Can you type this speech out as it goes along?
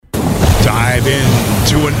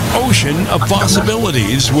into an ocean of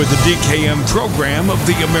possibilities with the DKM program of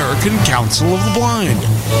the American Council of the Blind.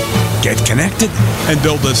 Get connected and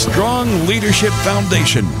build a strong leadership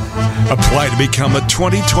foundation. Apply to become a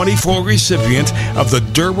 2024 recipient of the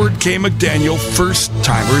Durward K. McDaniel First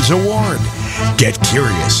Timers Award. Get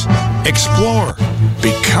curious, explore,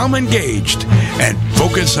 become engaged, and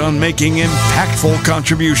focus on making impactful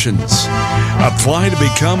contributions. Apply to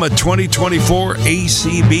become a 2024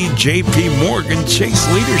 ACB JP Morgan Chase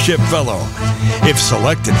Leadership Fellow. If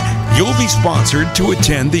selected, you'll be sponsored to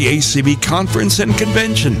attend the ACB conference and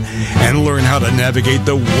convention and learn how to navigate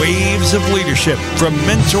the waves of leadership from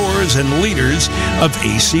mentors and leaders of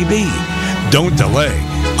ACB. Don't delay.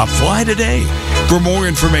 Apply today. For more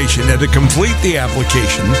information and to complete the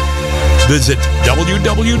application, visit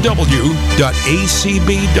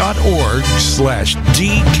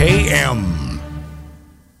www.acb.org/DKM.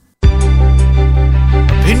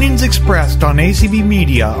 Opinions expressed on ACB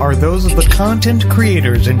Media are those of the content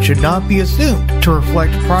creators and should not be assumed to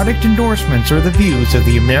reflect product endorsements or the views of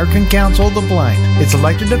the American Council of the Blind, its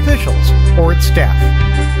elected officials, or its staff.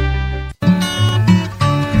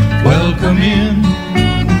 Welcome in,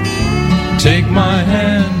 take my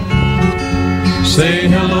hand, say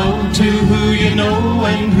hello to who you know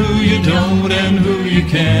and who you don't and who you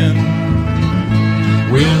can.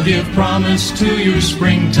 We'll give promise to your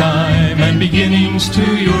springtime and beginnings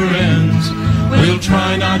to your ends. We'll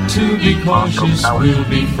try not to be cautious, we'll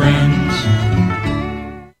be friends.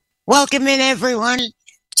 Welcome in, everyone,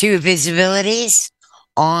 to VISAbilities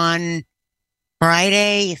on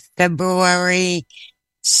Friday, February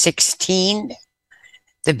 16,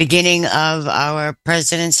 the beginning of our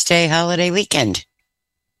President's Day holiday weekend.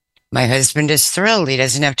 My husband is thrilled. He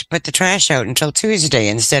doesn't have to put the trash out until Tuesday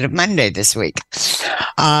instead of Monday this week.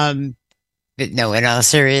 But no, in all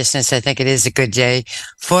seriousness, I think it is a good day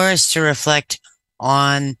for us to reflect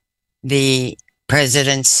on the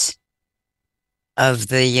presidents of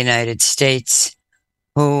the United States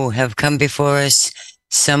who have come before us.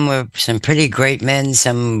 Some were some pretty great men.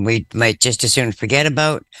 Some we might just as soon forget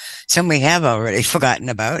about. Some we have already forgotten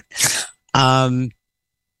about.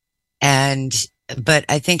 But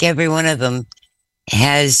I think every one of them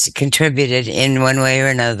has contributed in one way or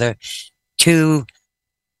another to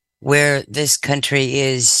where this country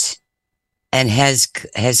is and has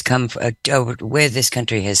come, where this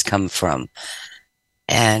country has come from.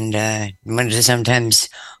 And I wonder sometimes,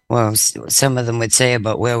 well, some of them would say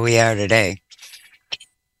about where we are today.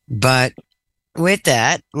 But with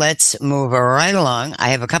that, let's move right along. I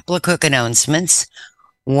have a couple of quick announcements.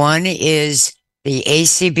 One is the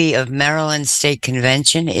ACB of Maryland State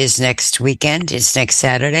Convention is next weekend. It's next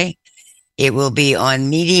Saturday. It will be on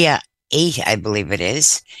Media 8, I believe it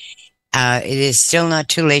is. It is still not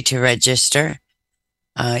too late to register.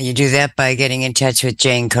 You do that by getting in touch with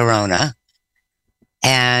Jane Corona.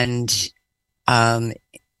 And that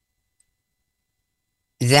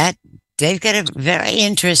they've got a very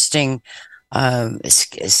interesting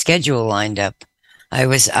schedule lined up. I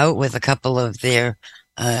was out with a couple of their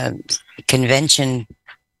convention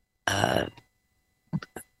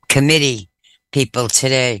committee people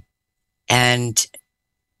today, and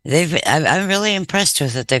I'm really impressed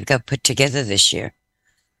with what they've got put together this year.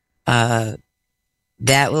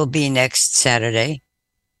 That will be next Saturday.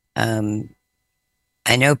 I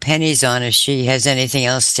know Penny's on. If she has anything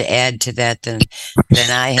else to add to that than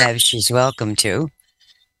I have, she's welcome to.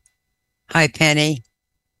 Hi, Penny.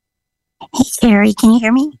 Hey, Carrie, can you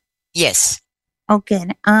hear me? Yes. Oh,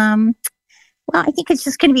 good. Well, I think it's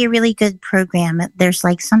just going to be a really good program. There's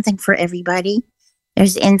like something for everybody.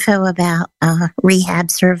 There's info about rehab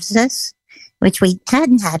services, which we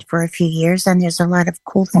hadn't had for a few years, and there's a lot of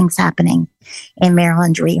cool things happening in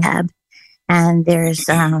Maryland rehab. And there's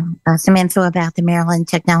some info about the Maryland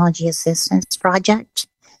Technology Assistance Project.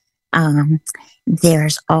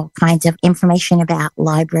 There's all kinds of information about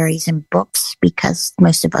libraries and books, because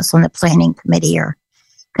most of us on the planning committee are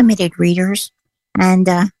committed readers. And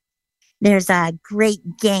there's a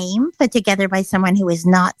great game put together by someone who is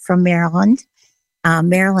not from Maryland,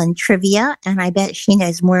 Maryland Trivia, and I bet she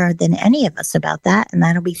knows more than any of us about that, and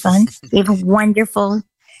that'll be fun. We have a wonderful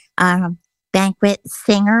banquet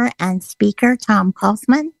singer and speaker, Tom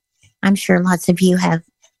Kaufman. I'm sure lots of you have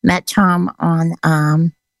met Tom on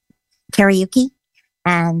karaoke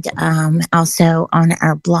and also on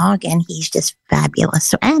our blog, and he's just fabulous.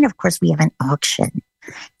 So, and of course, we have an auction.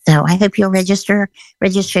 So I hope you'll register.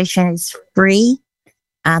 Registration is free.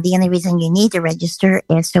 The only reason you need to register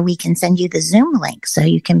is so we can send you the Zoom link so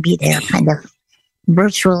you can be there kind of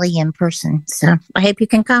virtually in person. So I hope you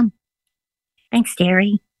can come. Thanks,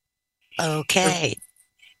 Terry. Okay.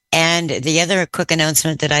 And the other quick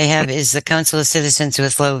announcement that I have is the Council of Citizens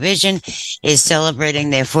with Low Vision is celebrating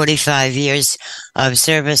their 45 years of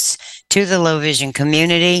service to the low vision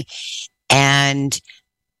community. And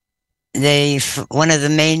one of the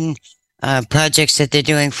main projects that they're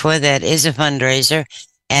doing for that is a fundraiser,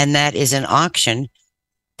 and that is an auction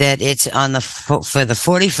that it's on for the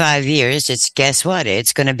 45 years. It's, guess what?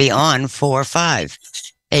 It's going to be on 4/5,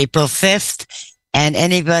 April 5th. And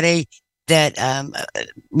anybody that,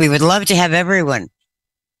 we would love to have everyone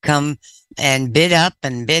come and bid up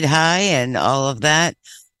and bid high and all of that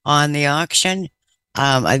on the auction.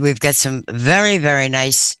 We've got some very, very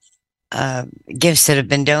nice gifts that have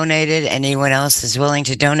been donated. Anyone else is willing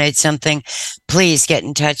to donate something, please get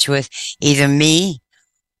in touch with either me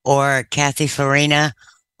or Kathi Farina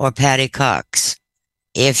or Patty Cox.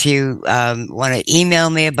 If you want to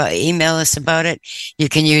email us about it, you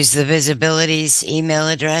can use the VISAbilities email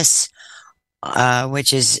address,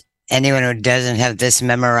 which is, anyone who doesn't have this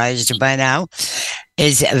memorized by now,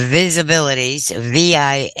 is VISAbilities,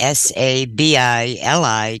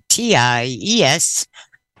 VISABILITIES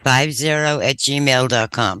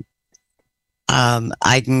 50@gmail.com. I'm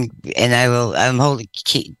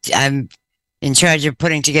in charge of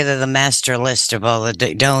putting together the master list of all the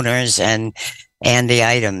donors and the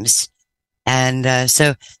items. And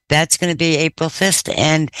so that's going to be April 5th.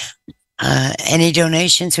 And any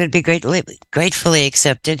donations would be gratefully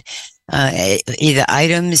accepted, either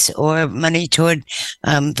items or money toward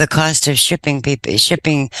the cost of shipping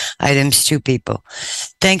items to people.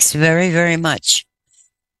 Thanks very, very much.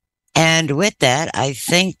 And with that, I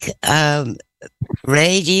think,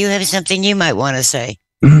 Ray, do you have something you might want to say?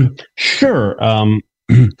 Sure.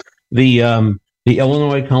 The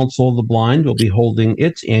Illinois Council of the Blind will be holding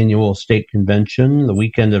its annual state convention the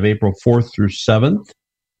weekend of April 4th through 7th.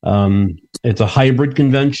 It's a hybrid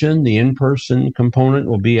convention. The in-person component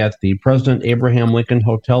will be at the President Abraham Lincoln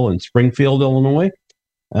Hotel in Springfield, Illinois.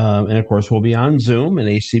 And of course, we'll be on Zoom and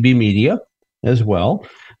ACB Media as well.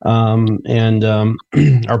 Our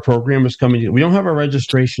program is coming. We don't have our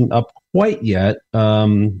registration up quite yet.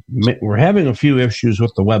 We're having a few issues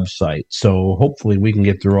with the website, so hopefully we can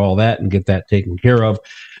get through all that and get that taken care of.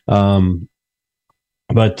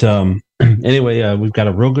 Anyway, we've got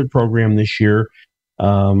a real good program this year.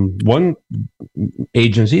 One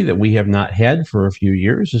agency that we have not had for a few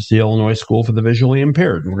years is the Illinois School for the Visually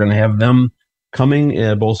Impaired. We're going to have them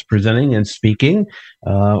coming, both presenting and speaking,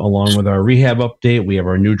 along with our rehab update. We have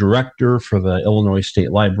our new director for the Illinois State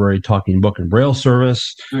Library Talking Book and Braille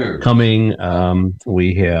Service coming.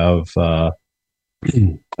 We have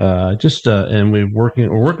and we're working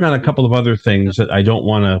on a couple of other things that I don't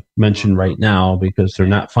want to mention right now because they're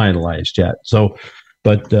not finalized yet. So,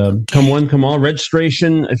 but come one, come all.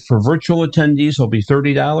 Registration for virtual attendees will be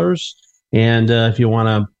 $30, and if you want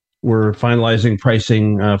to, we're finalizing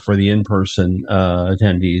pricing for the in-person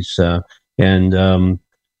attendees.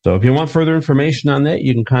 So if you want further information on that,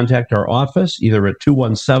 you can contact our office either at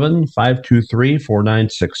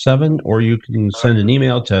 217-523-4967, or you can send an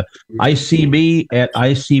email to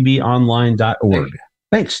icb@icbonline.org.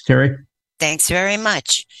 Thanks, Terry. Thanks very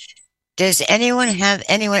much. Does anyone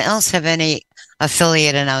else have any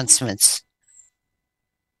affiliate announcements?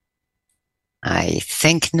 I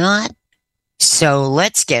think not. So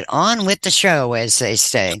let's get on with the show, as they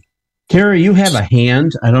say. Terry, you have a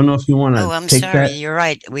hand. I don't know if you want to. Oh, I'm take sorry. That. You're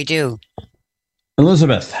right. We do.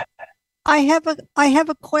 Elizabeth. I have a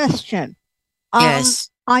question.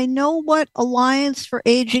 Yes. I know what Alliance for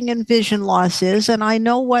Aging and Vision Loss is, and I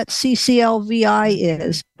know what CCLVI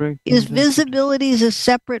is. Is VISAbilities a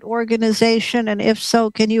separate organization? And if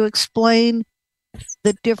so, can you explain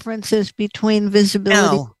the differences between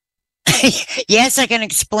VISAbilities? No. Yes, I can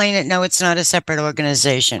explain it. No, it's not a separate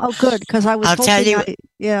organization. Oh, good, because I was. I'll tell you.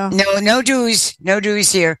 Yeah. No dues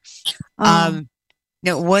here. No,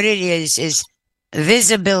 what it is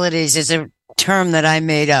VISAbilities is a term that I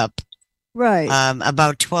made up. Right.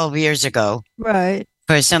 About 12 years ago. Right.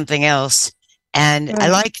 For something else, and Right. I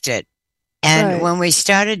liked it. And Right. when we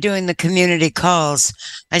started doing the community calls,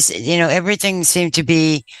 I said, everything seemed to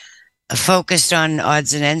be focused on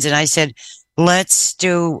odds and ends, and I said, let's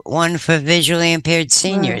do one for visually impaired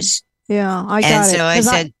seniors. Right. Yeah, I got it. And so I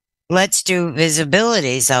said, let's do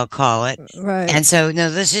VISAbilities, I'll call it. Right. And so,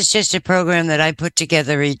 no, this is just a program that I put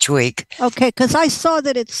together each week. Okay, because I saw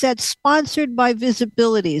that it said sponsored by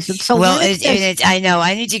VISAbilities. And so Well, I know.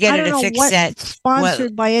 I need to get her to fix that.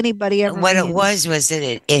 Sponsored by anybody ever What means. it was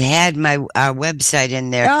that it had our website in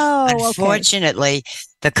there. Oh, Unfortunately,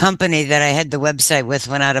 the company that I had the website with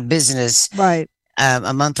went out of business right.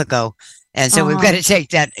 A month ago. And so we've got to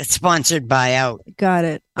take that sponsored by out. Got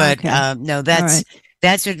it. But okay. no, that's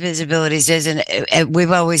That's what VISAbilities is, and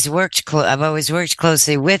we've always worked. I've always worked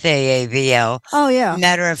closely with AAVL. Oh yeah.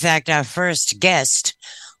 Matter of fact, our first guest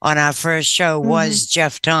on our first show was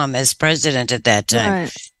Jeff Tom as president at that time.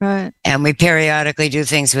 Right. And we periodically do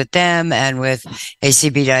things with them and with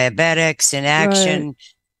ACB Diabetics in Action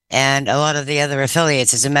and a lot of the other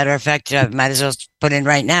affiliates. As a matter of fact, I might as well put in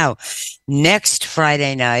right now. Next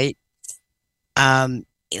Friday night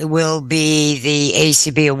it will be the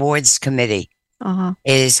ACB Awards Committee.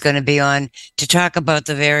 Is going to be on to talk about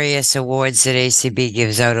the various awards that ACB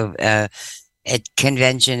gives out at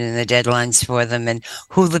convention and the deadlines for them, and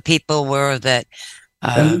who the people were that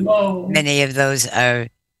many of those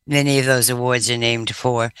awards are named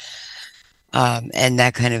for, and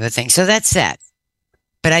that kind of a thing. So that's that.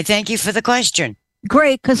 But I thank you for the question.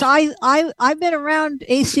 Great, because I've been around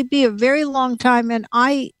ACB a very long time, and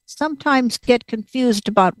I sometimes get confused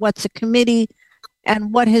about what's a committee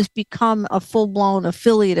and what has become a full-blown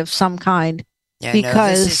affiliate of some kind. Yeah,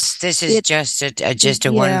 because this is just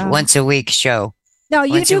a once a week show. No,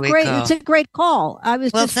 you do great. It's a great call. I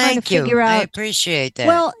was just trying to figure out. I appreciate that.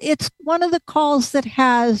 Well, it's one of the calls that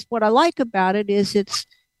has, what I like about it is it's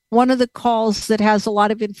one of the calls that has a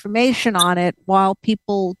lot of information on it while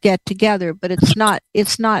people get together, but it's not,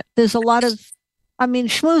 there's a lot of,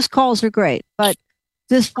 schmooze calls are great, but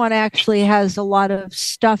this one actually has a lot of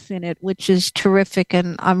stuff in it, which is terrific,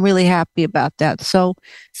 and I'm really happy about that. So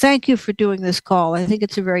thank you for doing this call. I think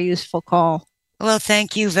it's a very useful call. Well,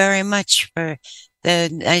 thank you very much for the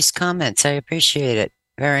nice comments. I appreciate it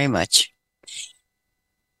very much.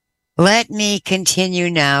 Let me continue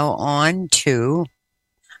now on to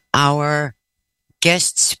our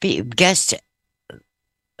guest,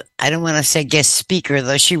 I don't want to say guest speaker,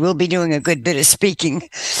 though she will be doing a good bit of speaking.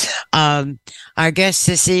 Our guest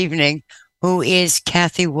this evening, who is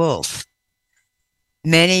Kathi Wolfe.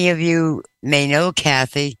 Many of you may know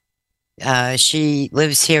Kathi. She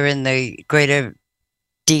lives here in the greater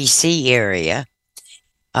DC area.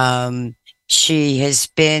 She has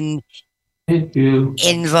been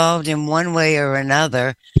involved in one way or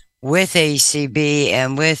another with ACB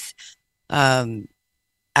and with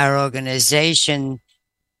our organization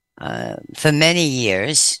for many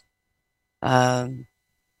years.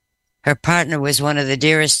 Her partner was one of the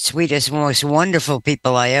dearest, sweetest, most wonderful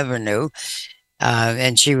people I ever knew.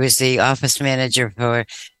 And she was the office manager for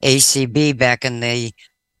ACB back in the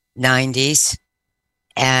 90s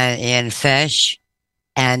and in FESH.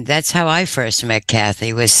 And that's how I first met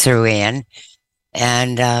Kathi, was through Ann.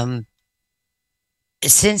 And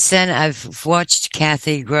since then, I've watched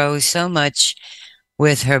Kathi grow so much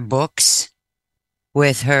with her books,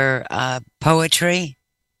 with her poetry,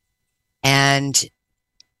 and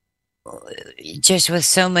just with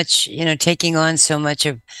so much, taking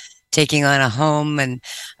on a home and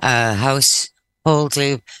a household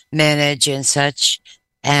to manage and such.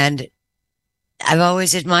 And I've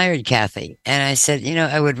always admired Kathi. And I said,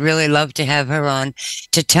 I would really love to have her on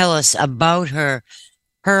to tell us about her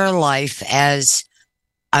life as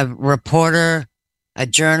a reporter, a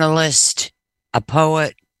journalist, a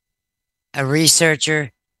poet, a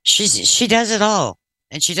researcher. She does it all,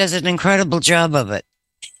 and she does an incredible job of it.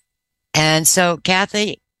 And so,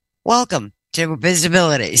 Kathi, welcome to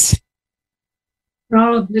VISAbilities.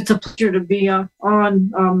 Oh, it's a pleasure to be on.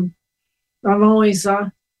 I've always,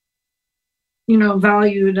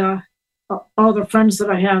 valued all the friends that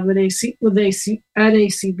I have at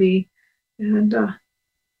ACB, and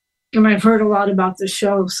I've heard a lot about the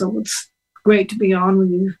show, so it's great to be on with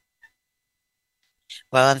you.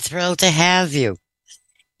 Well, I'm thrilled to have you.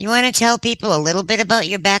 You want to tell people a little bit about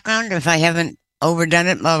your background, if I haven't overdone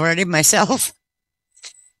it already myself,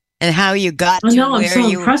 and how you got to I'm so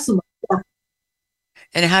impressed with myself.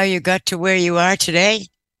 And how you got to where you are today,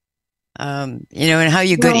 and how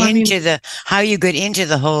you got into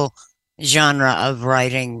the whole genre of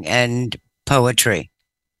writing and poetry.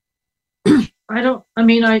 I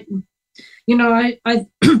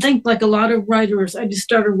think like a lot of writers, I just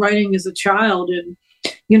started writing as a child, and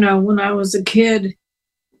when I was a kid,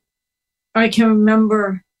 I can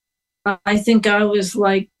remember. I think I was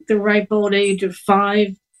like the ripe old age of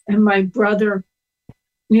 5, and my brother,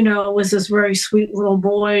 was this very sweet little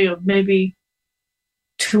boy of maybe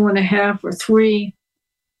 2.5 or 3.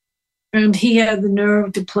 And he had the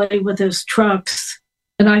nerve to play with his trucks.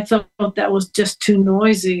 And I felt that was just too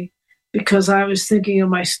noisy because I was thinking of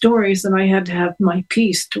my stories and I had to have my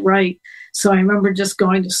piece to write. So I remember just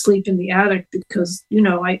going to sleep in the attic because,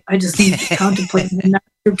 I just needed to contemplate the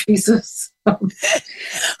masterpieces.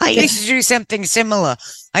 I used to do something similar.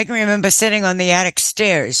 I can remember sitting on the attic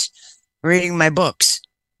stairs reading my books.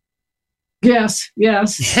 Yes.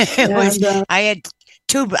 I had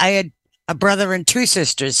I had a brother and two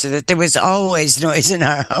sisters, so that there was always noise in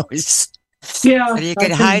our house. Yeah. So you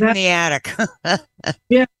could hide in the attic.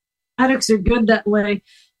 Yeah. Attics are good that way.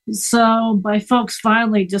 So my folks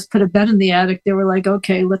finally just put a bed in the attic. They were like,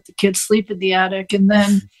 okay, let the kids sleep in the attic. And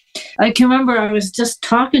then I can remember I was just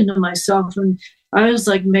talking to myself, and I was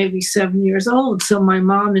like maybe 7 years old. So my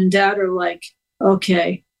mom and dad are like,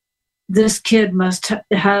 okay, this kid must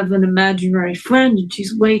have an imaginary friend, and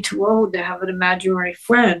she's way too old to have an imaginary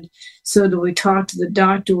friend. So do we talk to the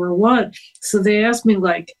doctor or what? So they asked me,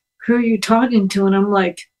 like, who are you talking to? And I'm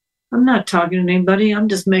like, I'm not talking to anybody. I'm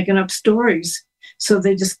just making up stories. So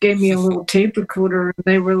they just gave me a little tape recorder.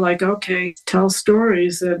 They were like, okay, tell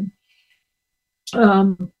stories. And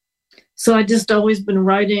so I just always been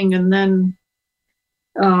writing. And then,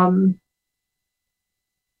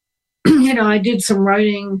 I did some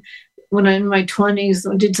writing when I'm in my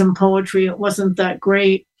 20s. I did some poetry. It wasn't that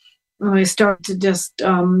great. I started to just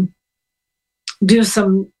do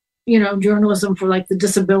some, journalism for like the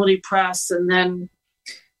Disability Press. And then,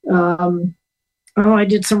 I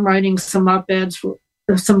did some writing, some op-eds, for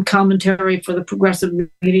some commentary for the Progressive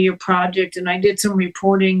Media Project. And I did some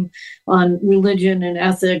reporting on religion and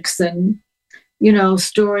ethics and,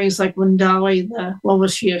 stories like when Dolly, a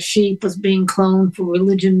sheep, was being cloned for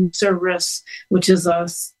religion service, which is I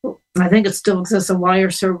think it still exists, a wire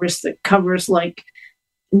service that covers like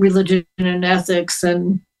religion and ethics.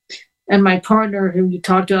 And my partner, who you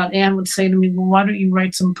talked about, Anne, would say to me, well, why don't you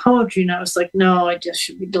write some poetry? And I was like, no, I just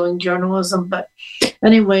should be doing journalism. But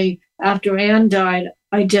anyway, after Anne died,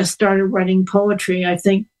 I just started writing poetry, I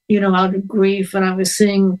think, out of grief. And I was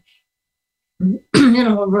seeing,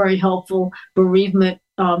 a very helpful bereavement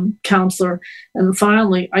counselor. And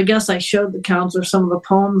finally, I guess I showed the counselor some of the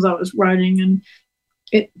poems I was writing. And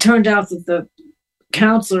it turned out that the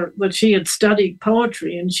counselor, that she had studied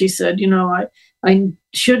poetry, and she said, I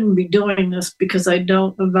shouldn't be doing this because I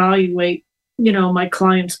don't evaluate, my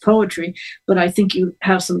client's poetry, but I think you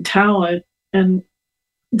have some talent. And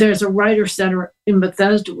there's a writer center in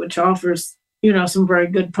Bethesda, which offers, some very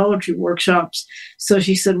good poetry workshops. So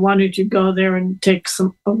she said, why don't you go there and take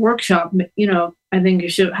a workshop? I think you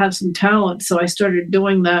should have some talent. So I started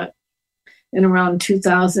doing that in around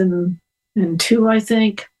 2002, I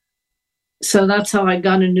think. So that's how I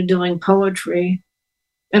got into doing poetry.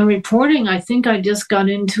 And reporting, I think I just got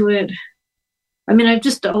into it. I mean, I've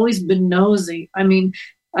just always been nosy.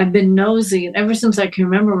 I've been nosy. And ever since I can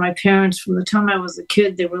remember, my parents, from the time I was a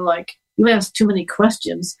kid, they were like, you ask too many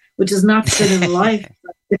questions, which is not good in life.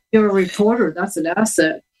 If you're a reporter, that's an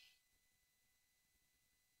asset.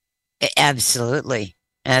 Absolutely.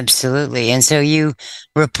 Absolutely. And so you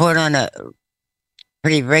report on a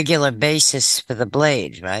pretty regular basis for the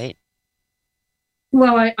Blade, right?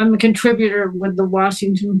 Well, I'm a contributor with the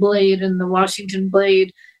Washington Blade, and the Washington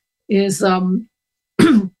Blade is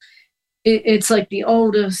it's like the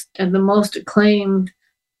oldest and the most acclaimed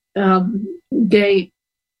gay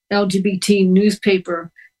LGBT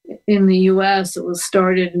newspaper in the U.S. It was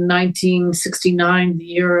started in 1969, the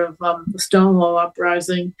year of the Stonewall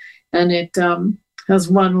Uprising, and it has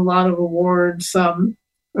won a lot of awards. I'm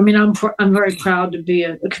very proud to be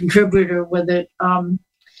a contributor with it. And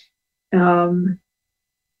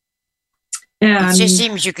it just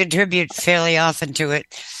seems you contribute fairly often to it.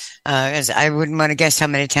 As I wouldn't want to guess how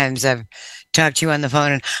many times I've talked to you on the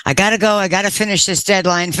phone and I got to go. I got to finish this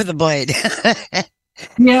deadline for the Blade.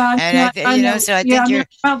 Yeah. And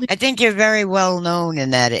I think you're very well known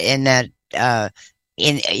among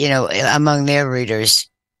their readers.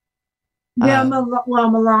 Yeah. I'm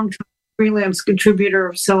a long-time freelance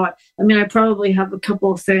contributor. So, I probably have a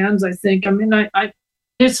couple of fans, I think.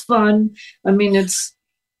 It's fun.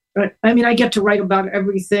 I get to write about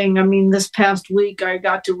everything. This past week I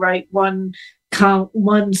got to write one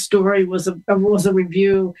story was a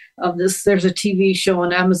review of this. There's a TV show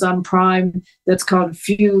on Amazon Prime that's called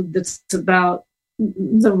Feud. That's about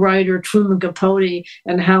the writer Truman Capote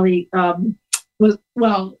and how he a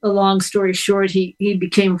long story short, he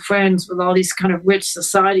became friends with all these kind of rich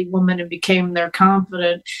society women and became their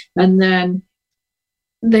confidant. And then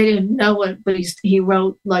they didn't know it, but he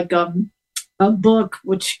wrote like a book,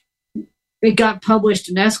 which it got published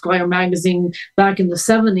in Esquire magazine back in the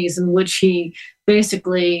 70s, in which he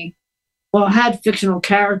basically, had fictional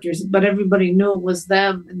characters, but everybody knew it was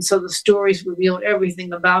them. And so the stories revealed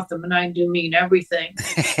everything about them, and I do mean everything.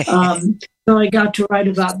 So I got to write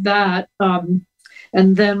about that.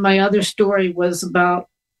 And then my other story was about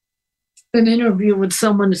an interview with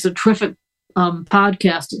someone. It's a terrific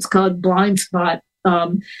podcast. It's called Blind Spot,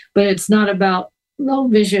 but it's not about low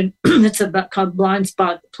vision. It's called Blind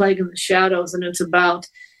Spot, The Plague in the Shadows, and it's about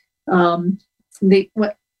the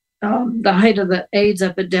height of the AIDS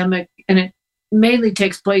epidemic, and it mainly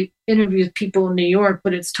takes place, interviews people in New York,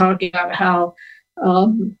 but it's talking about how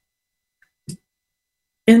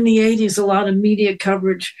in the 80s, a lot of media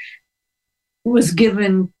coverage was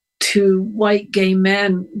given to white gay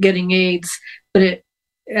men getting AIDS, but it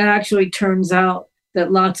actually turns out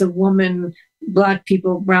that lots of women, Black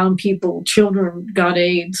people, brown people, children got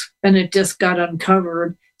AIDS, and it just got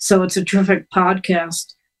uncovered. So it's a terrific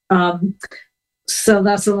podcast. So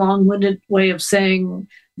that's a long-winded way of saying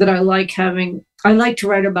that I like to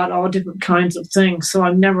write about all different kinds of things. So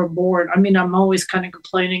I'm never bored. I mean, I'm always kind of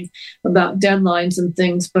complaining about deadlines and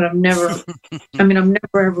things, but I'm never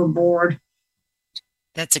ever bored.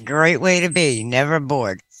 That's a great way to be. Never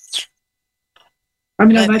bored. I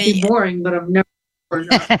mean, I might be boring, but I'm never bored.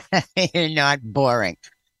 You're not boring.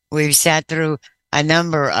 We've sat through a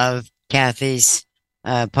number of Kathy's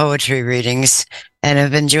poetry readings and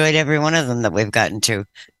have enjoyed every one of them that we've gotten to.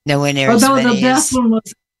 Nowhere near as many. The best one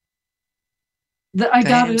was I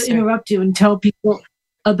got to interrupt you and tell people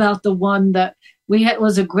about the one that we had.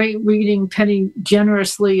 Was a great reading. Penny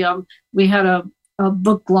generously, we had a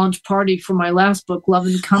book launch party for my last book, Love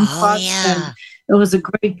and Kumquats, and it was a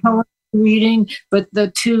great poetry reading. But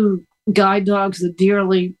the two guide dogs, the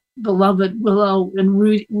dearly beloved Willow and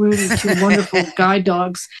Rudy, two wonderful guide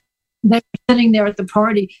dogs, they were sitting there at the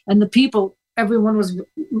party, and the people, everyone was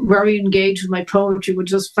very engaged with my poetry,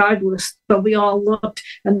 which was fabulous. But we all looked,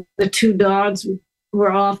 and the two dogs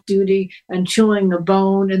were off duty and chewing the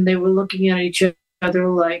bone, and they were looking at each other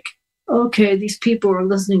like, okay, these people are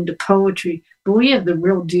listening to poetry, but we have the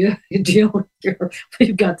real deal here.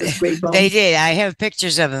 We've got this great bone. They did. I have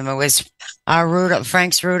pictures of them. It was our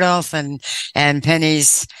Frank's Rudolph and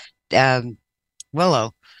Penny's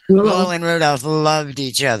Willow. Willow and Rudolph loved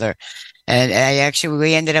each other. And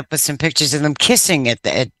we ended up with some pictures of them kissing at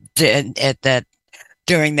that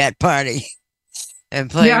during that party, and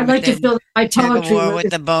playing. Yeah, I'd like to feel my poetry with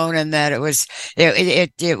the bone, and that it was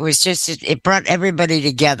just it brought everybody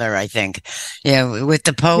together. I think, with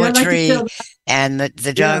the poetry and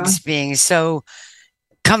the dogs being so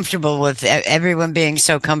comfortable with everyone being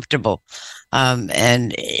so comfortable,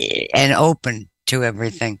 and open to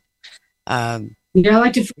everything. I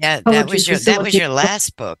like to. Yeah, that was your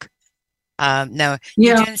last book. No,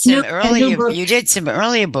 you did some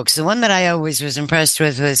earlier books. The one that I always was impressed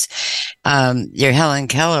with was your Helen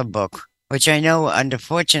Keller book, which I know,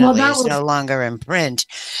 unfortunately, is no longer in print.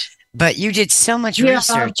 But you did so much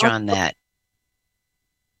research on that.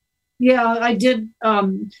 Yeah, I did.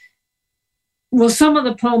 Well, some of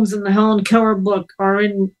the poems in the Helen Keller book are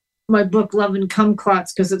in my book, Love and Kumquats,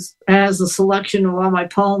 because it has a selection of all my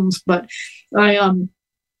poems. But for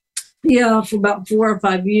about 4 or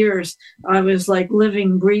 5 years, I was like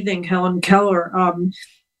living, breathing Helen Keller.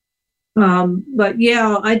 But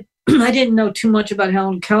I didn't know too much about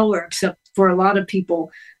Helen Keller, except for a lot of people.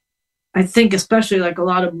 I think especially like a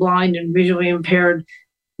lot of blind and visually impaired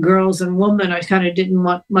girls and women, I kind of didn't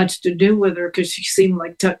want much to do with her because she seemed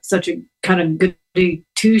like such a kind of goody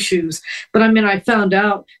two-shoes. But I mean, I found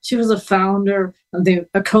out she was a co-founder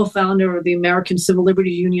of the American Civil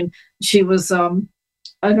Liberties Union. She was an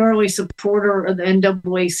early supporter of the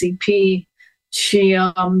NAACP. She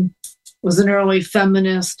was an early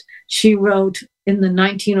feminist. She wrote in the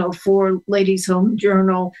 1904 Ladies' Home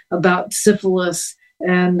Journal about syphilis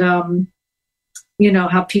and,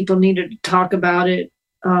 how people needed to talk about it.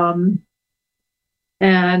 And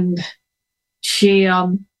she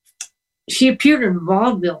appeared in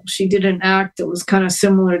vaudeville. She did an act that was kind of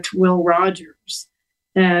similar to Will Rogers.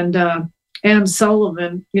 And Anne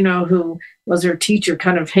Sullivan, who was her teacher,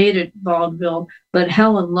 kind of hated vaudeville, but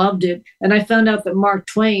Helen loved it. And I found out that Mark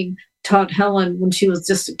Twain taught Helen when she was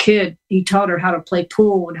just a kid. He taught her how to play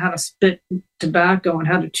pool and how to spit tobacco and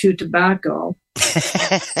how to chew tobacco.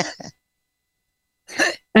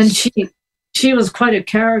 And she was quite a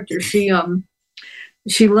character.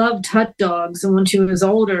 She loved hot dogs, and when she was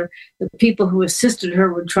older, the people who assisted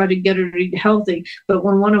her would try to get her to eat healthy. But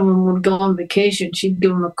when one of them would go on vacation, she'd give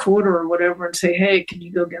them a quarter or whatever and say, "Hey, can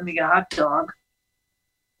you go get me a hot dog?"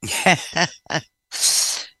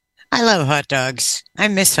 I love hot dogs. I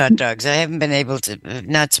miss hot dogs. I haven't been able to,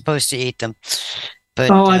 not supposed to eat them. But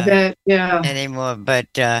I bet, anymore. But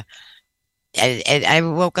I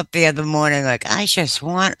woke up the other morning like, I just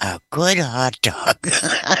want a good hot dog.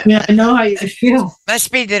 Yeah, I know how you feel.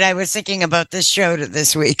 Must be that I was thinking about this show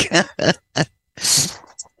this week.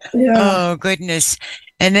 Yeah. Oh, goodness.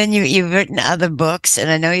 And then you've written other books, and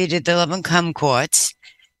I know you did the Love and Kumquats.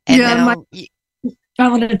 And I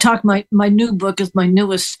want to talk, my new book is my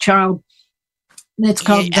newest child. It's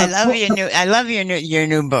called. I love your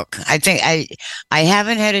new book. I think I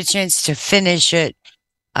haven't had a chance to finish it,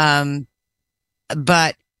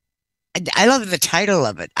 but I love the title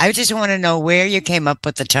of it. I just want to know where you came up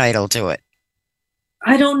with the title to it.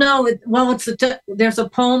 I don't know. There's a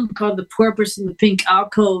poem called "The Porpoise in the Pink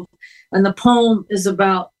Alcove," and the poem is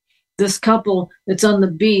about this couple that's on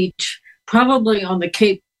the beach, probably on the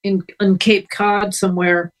Cape in Cape Cod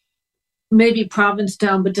somewhere, maybe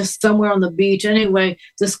Provincetown, but just somewhere on the beach. Anyway,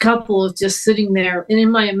 this couple is just sitting there, and in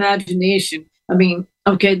my imagination, I mean,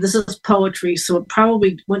 okay, this is poetry, so it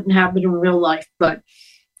probably wouldn't happen in real life, but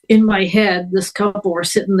in my head, this couple are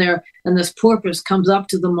sitting there, and this porpoise comes up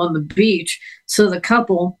to them on the beach. So the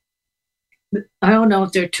couple, I don't know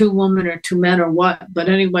if they're two women or two men or what, but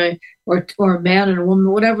anyway, or a man and a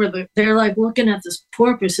woman, whatever, they're like looking at this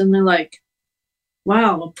porpoise, and they're like,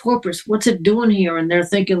 wow, a porpoise, what's it doing here? And they're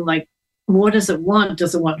thinking like, what does it want?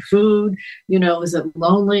 Does it want food? Is it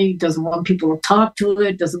lonely? Does it want people to talk to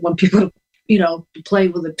it? Does it want people to to play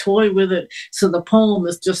with a toy with it? So the poem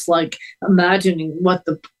is just like imagining what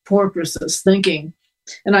the porpoise is thinking.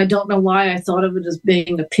 And I don't know why I thought of it as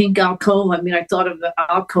being a pink alcove. I mean, I thought of the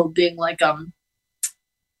alcove being like,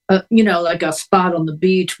 like a spot on the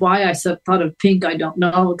beach. Why I thought of pink, I don't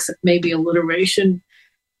know, except maybe alliteration.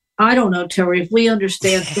 I don't know, Terry. If we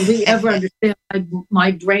ever understand,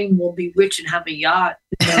 my brain will be rich and have a yacht.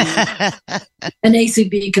 An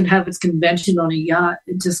ACB can have its convention on a yacht.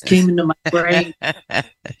 It just came into my brain.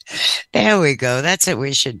 There we go. That's what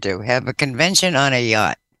we should do. Have a convention on a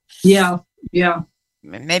yacht. Yeah.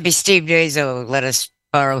 Maybe Steve Dazo will let us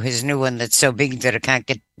borrow his new one that's so big that it can't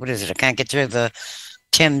get, it can't get through the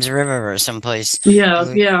Thames River or someplace. Yeah.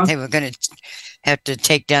 They were going to have to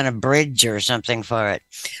take down a bridge or something for it.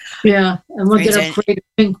 Yeah, and we'll get a great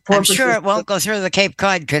pink porpoise. I'm sure it won't go through the Cape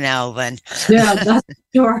Cod Canal then. Yeah, that's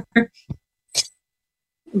sure.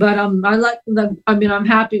 But I'm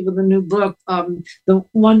happy with the new book. The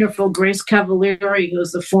wonderful Grace Cavalieri,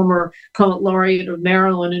 who's the former poet laureate of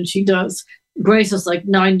Maryland, and Grace is like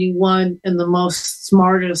 91 and the most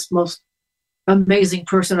smartest, most amazing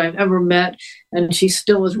person I've ever met, and she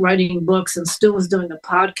still is writing books and still is doing a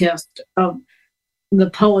podcast of The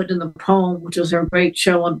Poet and the Poem, which is her great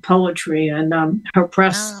show on poetry, and her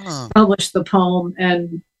press published the poem,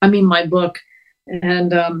 and my book,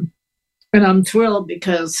 and I'm thrilled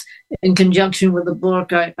because in conjunction with the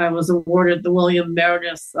book, I was awarded the William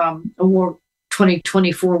Meredith Award,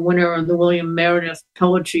 2024 winner of the William Meredith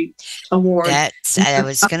Poetry Award. I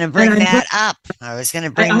was going to bring that up.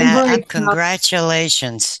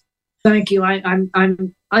 Congratulations! Thank you. I'm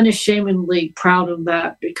unashamedly proud of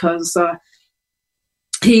that because.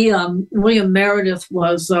 William Meredith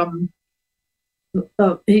was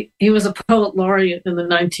he was a poet laureate in the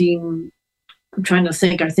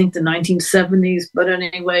 1970s, but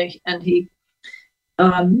anyway, and he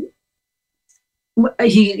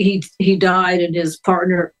died, and his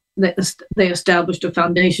partner, they established a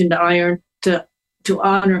foundation to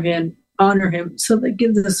honor him. So they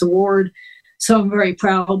give this award. So I'm very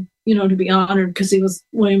proud, to be honored because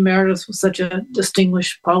William Meredith was such a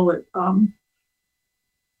distinguished poet.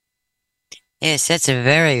 Yes, that's a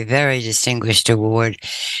very, very distinguished award,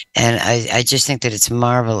 and I just think that it's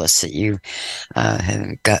marvelous that you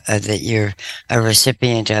have got that you're a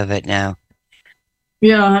recipient of it now.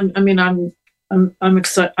 Yeah, I'm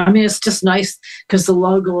excited. It's just nice because the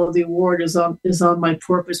logo of the award is on my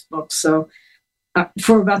porpoise book. So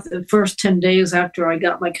for about the first 10 days after I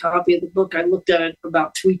got my copy of the book, I looked at it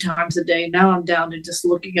about 3 times a day. Now I'm down to just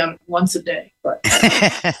looking at it once a day. But.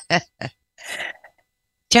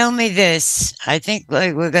 Tell me this. I think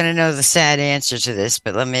we're going to know the sad answer to this,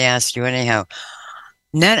 but let me ask you anyhow.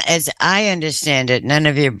 As I understand it, none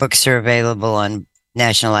of your books are available on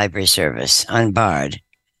National Library Service, on Bard.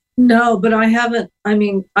 No, but I haven't. I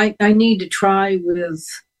need to try with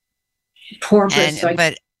Porpoise.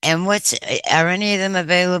 Are any of them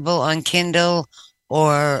available on Kindle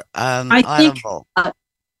or Audible?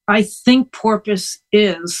 I think Porpoise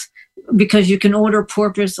is. Because you can order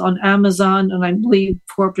Porpoise on Amazon, and I believe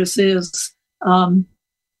Porpoise is. I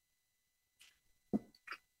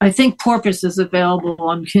think Porpoise is available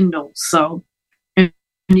on Kindle. So, and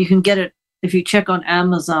you can get it if you check on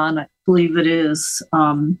Amazon. I believe it is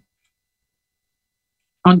on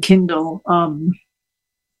Kindle.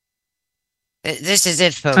 This is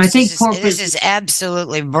it, folks. I think this is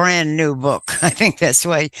absolutely brand new book. I think that's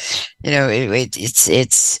why,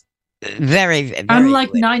 it's very, very. I'm like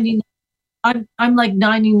 99. I'm like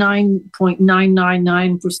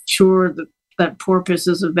 99.999% sure that Porpoise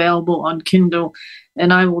is available on Kindle,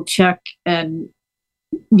 and I will check and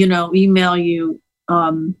email you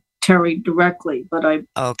Terry directly, but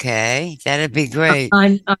Okay, that'd be great.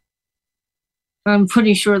 I'm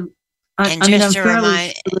pretty sure. And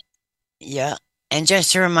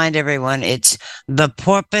just to remind everyone, it's The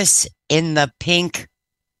Porpoise in the Pink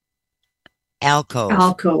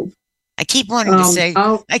Alcove. I keep wanting to say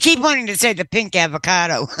the pink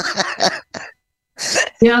avocado.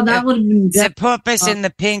 Yeah, that would have been better. The Porpoise in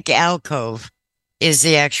the Pink Alcove is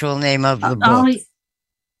the actual name of the book.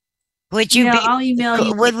 I'll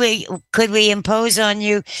email you. Could we impose on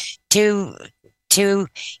you to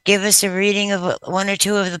give us a reading of one or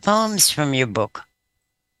two of the poems from your book?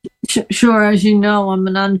 Sure. As you know, I'm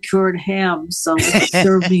an uncured ham, so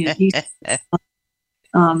serve me a piece.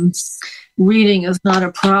 Reading is not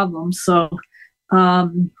a problem. So,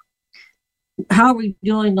 how are we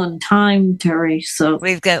doing on time, Terry? So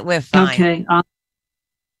we're fine. Okay.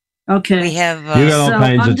 Okay. We have you got all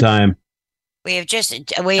kinds of time. We have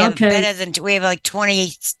better than we have like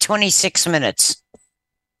 26 minutes.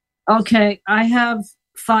 Okay, I have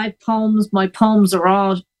 5 poems. My poems are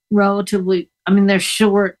all relatively. I mean, they're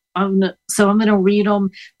short. So I'm going to read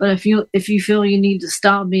them. But if you feel you need to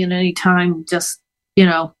stop me at any time, just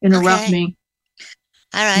interrupt me.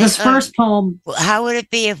 All right. This first poem. How would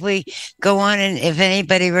it be if we go on and if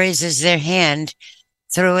anybody raises their hand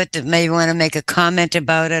through it that may want to make a comment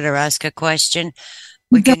about it or ask a question?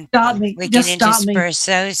 We can intersperse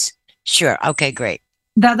those. Sure. Okay. Great.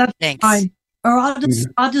 That's Thanks. Fine. Or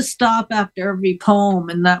I'll just stop after every poem,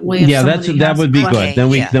 and that way. Yeah, that would be good.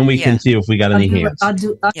 Then we can see if we got any hands. I'll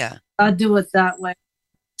do it that way.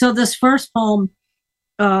 So this first poem,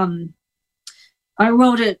 I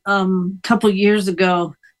wrote it a couple years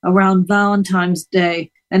ago around Valentine's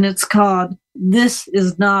Day, and it's called "This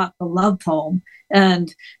Is Not a Love Poem."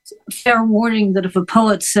 And fair warning that if a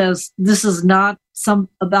poet says this is not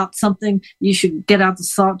about something, you should get out the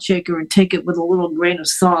salt shaker and take it with a little grain of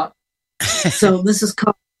salt. So this is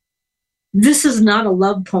called "This Is Not a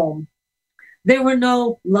Love Poem." There were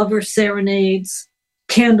no lover serenades,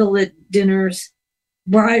 candlelit dinners,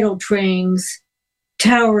 bridal trains,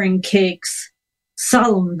 towering cakes,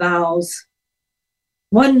 solemn vows.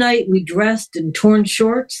 One night we dressed in torn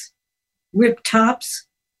shorts, ripped tops,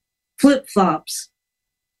 flip-flops.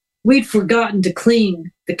 We'd forgotten to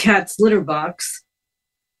clean the cat's litter box.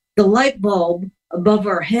 The light bulb above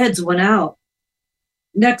our heads went out.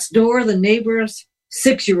 Next door, the neighbor's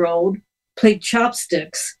 6-year-old played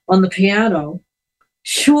chopsticks on the piano.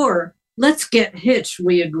 Sure, let's get hitched,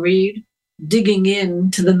 we agreed, digging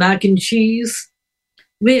into the mac and cheese.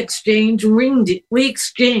 We exchanged ring-dings.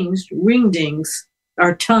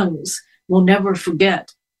 Our tongues will never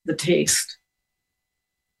forget the taste.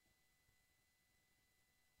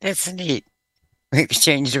 That's neat. We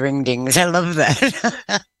exchanged ring-dings. I love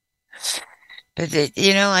that. But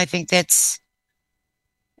I think that's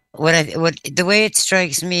what the way it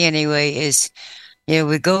strikes me anyway is,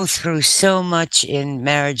 we go through so much in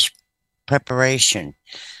marriage preparation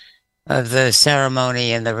of the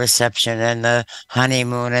ceremony and the reception and the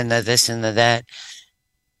honeymoon and the this and the that.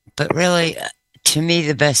 But really, to me,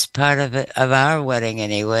 the best part of our wedding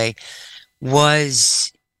anyway,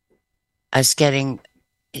 was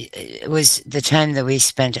it was the time that we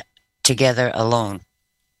spent together alone.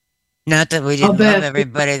 Not that we didn't love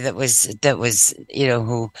everybody that was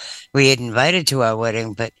who we had invited to our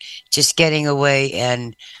wedding, but just getting away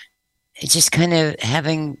and just kind of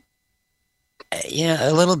having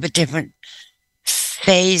a little bit different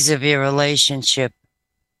phase of your relationship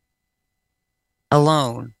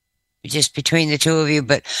alone, just between the two of you.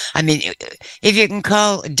 But I mean, if you can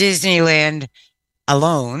call Disneyland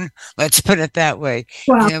alone, let's put it that way.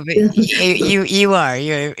 Well, but you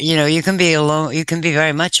can be alone. You can be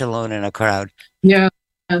very much alone in a crowd. Yeah,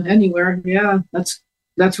 anywhere. Yeah, that's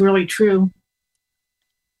really true.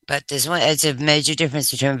 But it's a major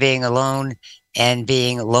difference between being alone and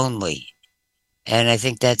being lonely. And I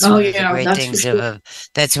think that's one of the great things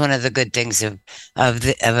that's one of the good things of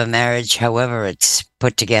a marriage, however it's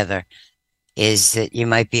put together, is that you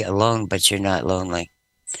might be alone, but you're not lonely.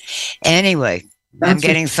 Anyway, I'm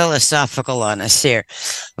getting philosophical on us here.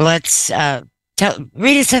 Let's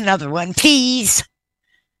read us another one, please.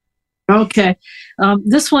 Okay.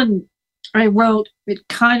 This one I wrote,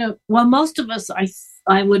 most of us,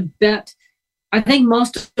 I would bet, I think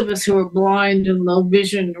most of us who are blind and low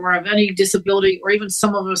vision or have any disability, or even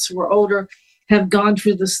some of us who are older, have gone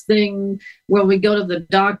through this thing where we go to the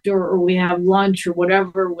doctor or we have lunch or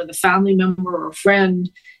whatever with a family member or a friend,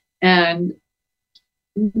 and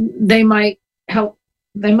they might help.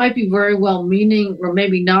 They might be very well-meaning, or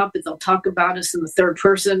maybe not, but they'll talk about us in the third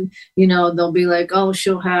person. They'll be like, "Oh,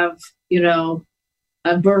 she'll have, a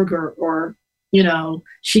burger," or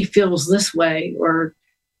she feels this way, or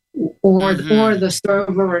the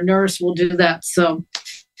server or nurse will do that. So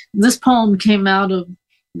this poem came out of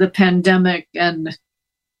the pandemic, and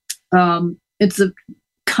it's a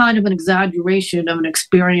kind of an exaggeration of an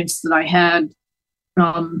experience that I had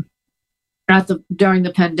during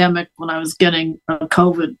the pandemic when I was getting a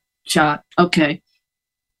COVID shot. Okay.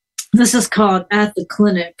 This is called At the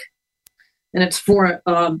Clinic, and it's for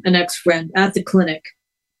an ex-friend. At the clinic.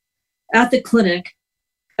 At the clinic,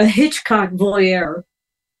 a Hitchcock voyeur.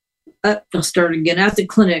 I'll start again. At the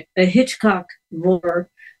clinic, a Hitchcock voyeur,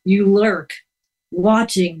 you lurk,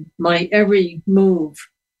 watching my every move,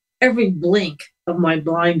 every blink of my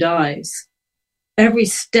blind eyes, every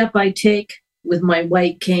step I take with my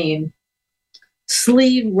white cane.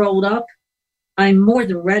 Sleeve rolled up, I'm more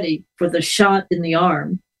than ready for the shot in the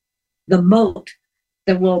arm, the moat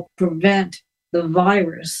that will prevent the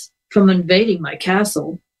virus from invading my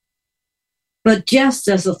castle. But just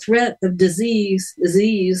as the threat of disease is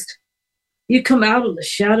eased, you come out of the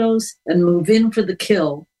shadows and move in for the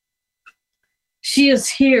kill. She is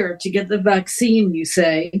here to get the vaccine, you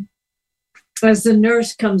say, as the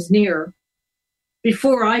nurse comes near.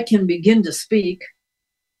 Before I can begin to speak,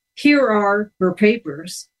 here are her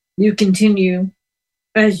papers. You continue,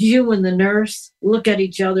 as you and the nurse look at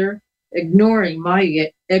each other, ignoring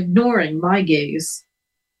my gaze.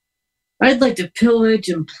 I'd like to pillage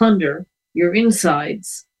and plunder your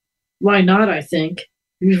insides. Why not, I think.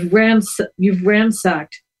 You've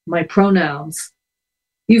ransacked my pronouns.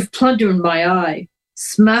 You've plundered my eye,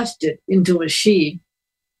 smashed it into a she.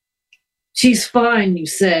 She's fine, you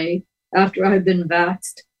say, after I've been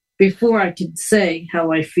vaxxed, before I can say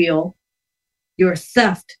how I feel. Your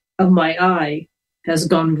theft of my eye has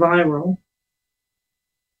gone viral.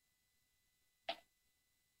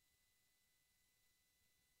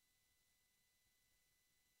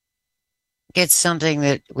 It's something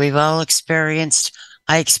that we've all experienced.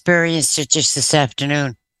 I experienced it just this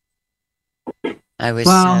afternoon. I'm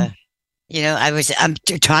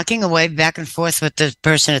talking away back and forth with the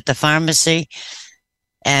person at the pharmacy,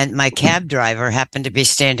 and my cab driver happened to be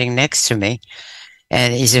standing next to me,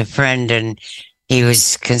 and he's a friend, and he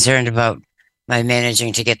was concerned about my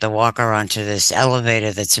managing to get the walker onto this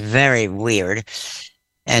elevator that's very weird.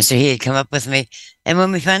 And so he had come up with me. And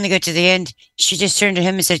when we finally got to the end, she just turned to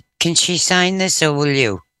him and said, "Can she sign this, or will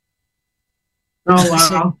you?" Oh,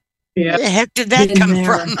 wow. Yeah. Where the heck did that come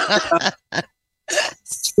from?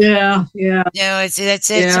 Yeah.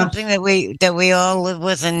 It's something that we all live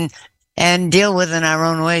with and deal with in our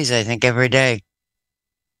own ways, I think, every day.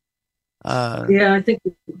 I think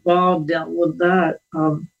we've all dealt with that.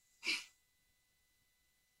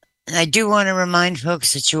 I do want to remind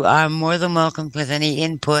folks that you are more than welcome with any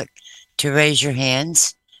input to raise your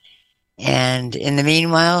hands. And in the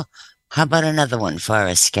meanwhile, how about another one for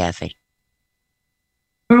us, Kathi?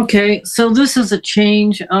 Okay, so this is a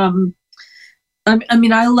change. I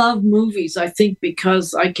love movies, I think,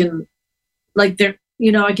 because I can, I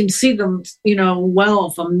can see them, well,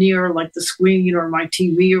 if I'm near, the screen, or my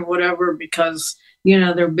TV or whatever, because,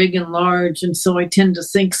 they're big and large. And so I tend to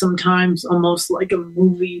think sometimes almost like a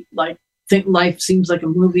movie, think life seems like a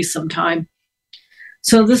movie sometime.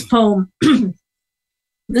 So this poem,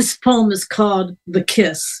 is called The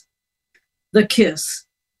Kiss. The Kiss.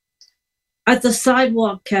 At the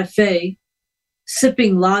sidewalk cafe,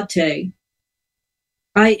 sipping latte,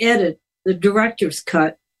 I edit the director's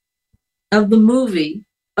cut of the movie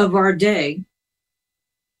of our day.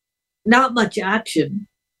 Not much action,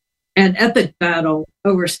 an epic battle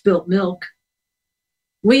over spilt milk.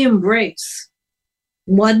 We embrace,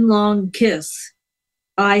 one long kiss,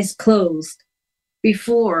 eyes closed,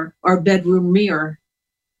 before our bedroom mirror.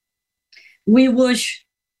 We wish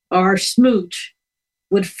our smooch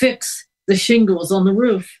would fix the shingles on the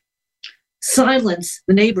roof, silence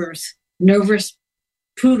the neighbors' nervous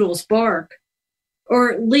poodles bark,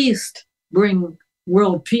 or at least bring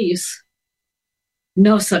world peace.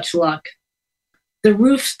 No such luck. The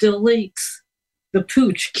roof still leaks. The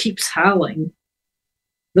pooch keeps howling.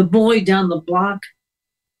 The boy down the block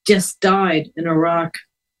just died in Iraq.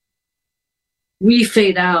 We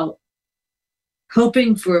fade out,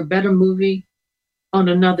 hoping for a better movie on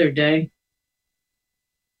another day.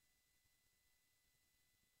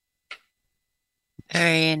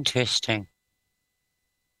 Very interesting.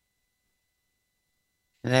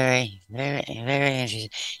 Very, very, very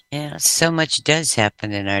interesting. So much does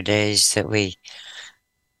happen in our days that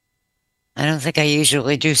I don't think I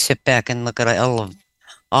usually do sit back and look at all of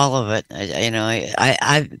it.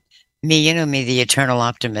 Me, the eternal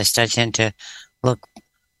optimist, I tend to look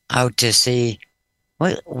out to see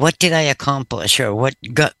what did I accomplish, or what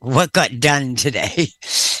got done today?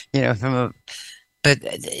 But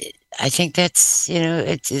I think that's,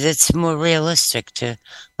 it's more realistic to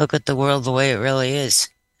look at the world the way it really is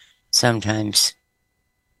sometimes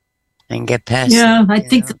and get past. Yeah, I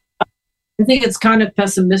think it's kind of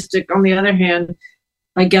pessimistic. On the other hand,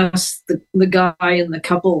 I guess the guy in the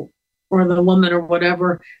couple or the woman or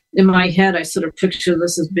whatever, in my head, I sort of picture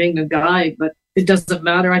this as being a guy, but it doesn't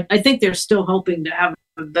matter. I think they're still hoping to have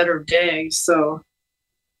a better day. So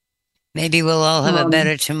maybe we'll all have a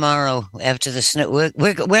better tomorrow after the snow.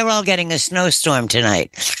 We're all getting a snowstorm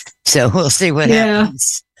tonight, so we'll see what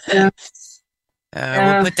happens. Yeah.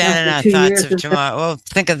 We'll put that in our thoughts of tomorrow. We'll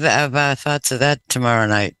think of our thoughts of that tomorrow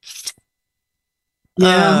night.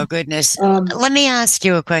 Yeah. Oh, goodness. Let me ask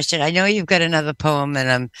you a question. I know you've got another poem, and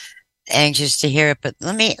I'm anxious to hear it, but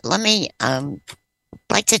let me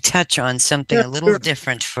like to touch on something a little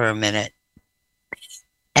different for a minute.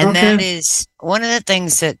 And that is one of the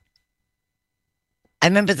things that I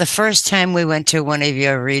remember the first time we went to one of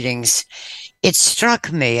your readings, it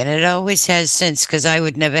struck me, and it always has since, because I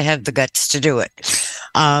would never have the guts to do it,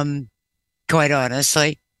 quite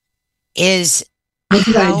honestly, is what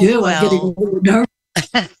did I do? I'm getting a little nervous.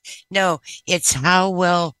 No, it's how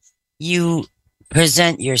well you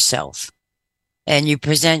present yourself, and you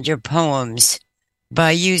present your poems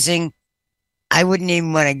by using, I wouldn't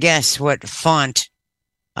even want to guess what font,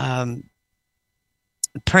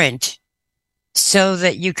 print, so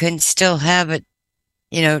that you can still have it,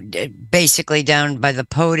 basically down by the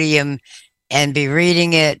podium and be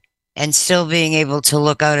reading it and still being able to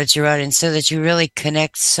look out at your audience, so that you really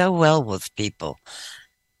connect so well with people.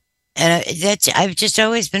 And I've just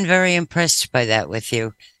always been very impressed by that with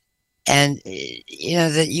you. And,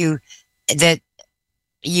 that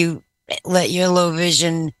you let your low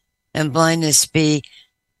vision and blindness be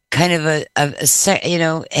kind of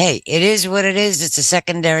hey, it is what it is. It's a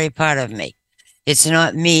secondary part of me. It's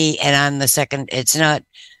not me, and I'm the second. It's not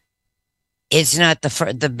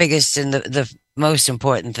the biggest and the most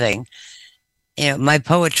important thing. My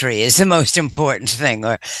poetry is the most important thing,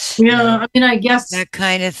 or I guess that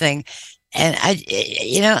kind of thing. And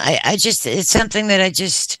I just, it's something that I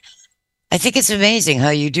think it's amazing how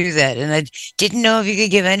you do that. And I didn't know if you could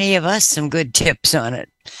give any of us some good tips on it.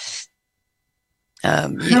 I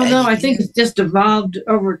don't know. I think it's just evolved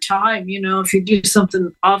over time. If you do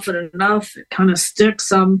something often enough, it kind of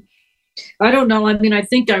sticks. I don't know. I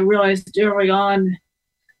think I realized early on.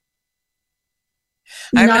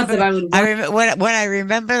 What I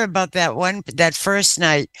remember about that first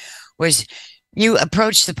night was you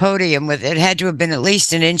approached the podium with, it had to have been at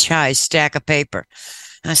least an inch high stack of paper.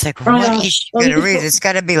 I was like, what is she going to read? It's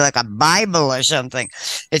got to be like a Bible or something.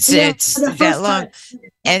 It's that long.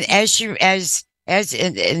 And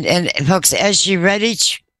and folks, as she read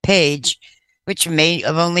each page, which may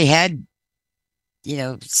have only had,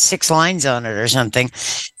 6 lines on it or something,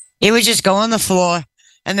 it would just go on the floor,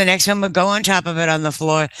 and the next one would go on top of it on the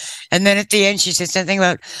floor. And then at the end, she said something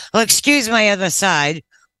about, well, excuse my other side,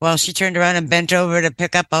 while she turned around and bent over to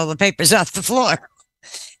pick up all the papers off the floor.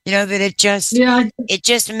 That it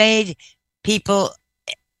just made people,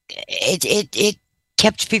 it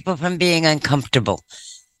kept people from being uncomfortable.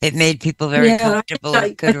 It made people very comfortable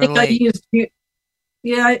and could relate. I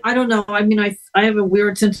don't know. I have a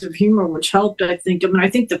weird sense of humor, which helped, I think. I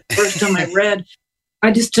think the first time I read,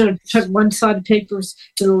 I just took one side of papers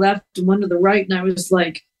to the left and one to the right, and I was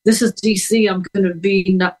like, this is DC. I'm going to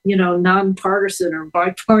be, nonpartisan or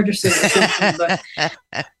bipartisan or something.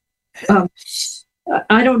 But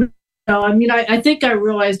I don't know. I think I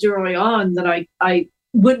realized early on that I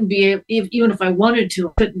wouldn't be able, even if I wanted to,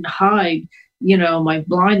 I couldn't hide, my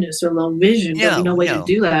blindness or low vision. There'd be no way to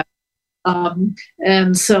do that.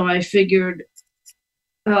 And so I figured,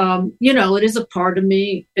 it is a part of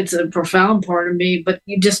me. It's a profound part of me, but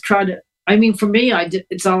you just try to, for me,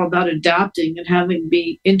 it's all about adapting and having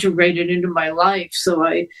be integrated into my life. So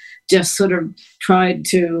I just sort of tried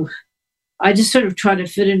to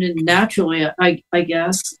fit it in naturally, I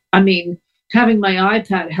guess. Having my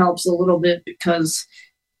iPad helps a little bit because,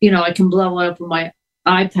 I can blow it up on my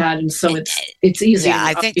iPad, and so it's easy. Yeah,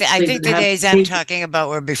 I think the days I'm talking about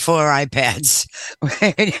were before iPads.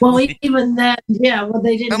 Well, even then,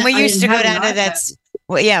 they didn't. When we used to go down to that,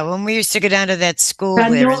 when we used to go down to that school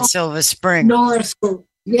there in Silver Spring. Nora School.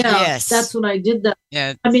 Yeah, yes. That's when I did that.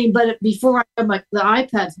 Yeah. But before I had the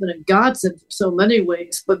iPad's been a godsend for so many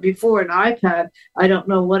ways. But before an iPad, I don't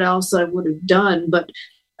know what else I would have done. But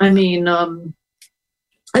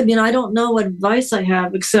I mean, I don't know what advice I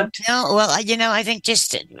have except. No, well, I think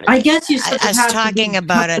just I guess you sort of us have talking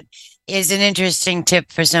about it is an interesting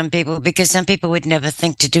tip for some people, because some people would never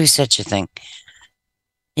think to do such a thing.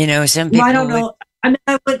 Some people. Well, I don't know. I mean,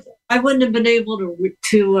 I wouldn't have been able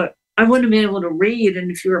I wouldn't have been able to read. And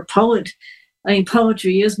if you're a poet, I mean,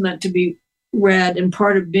 poetry is meant to be read, and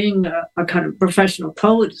part of being a kind of professional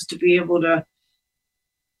poet is to be able to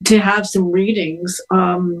have some readings.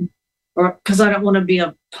 Or because I don't want to be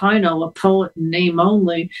a poet in name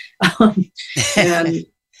only. And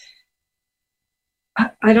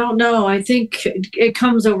I don't know. I think it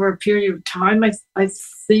comes over a period of time. I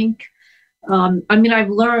think. I mean, I've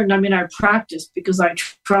learned. I mean, I practice because I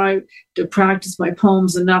try to practice my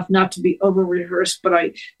poems enough not to be over rehearsed, but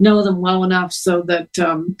I know them well enough so that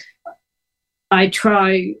I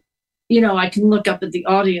try. I can look up at the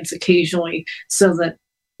audience occasionally so that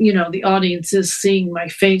the audience is seeing my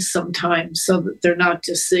face sometimes, so that they're not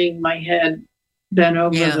just seeing my head bent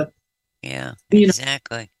over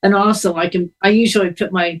exactly. And also, I usually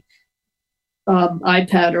put my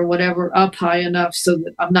iPad or whatever up high enough so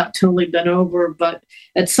that I'm not totally bent over. But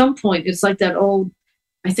at some point, it's like that old.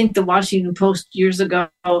 I think the Washington Post years ago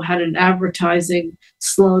had an advertising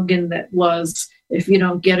slogan that was, "If you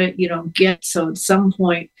don't get it, you don't get." So at some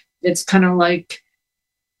point, it's kind of like,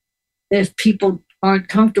 if people aren't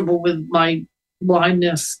comfortable with my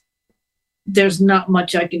blindness, there's not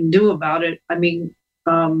much I can do about it. I mean,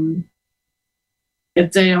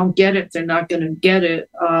 if they don't get it, they're not going to get it.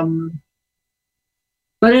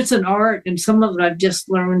 But it's an art, and some of it I've just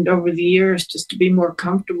learned over the years just to be more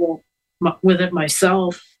comfortable with it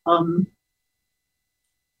myself.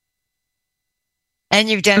 And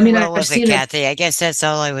you've done well with it, Kathi. I guess that's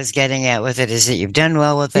all I was getting at with it, is that you've done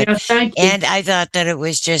well with it. Yeah, thank you. And I thought that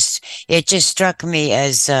it just struck me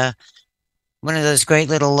as one of those great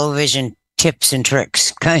little low vision tips and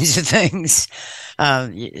tricks kinds of things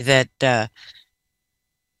that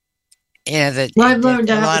I've learned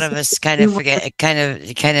a lot of us kind of forget, kind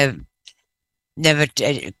of never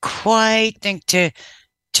quite think to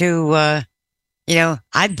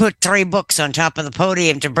I'd put 3 books on top of the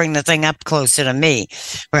podium to bring the thing up closer to me,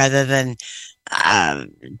 rather than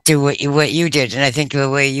do what you did. And I think the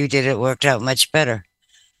way you did it worked out much better.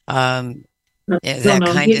 That kind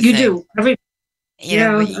of thing. You do.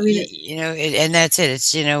 And that's it.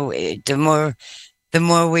 It's the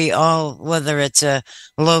more we all, whether it's a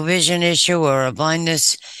low vision issue or a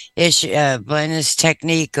blindness issue, blindness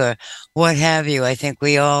technique or what have you, I think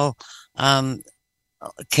we all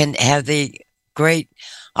can have the great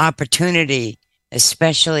opportunity,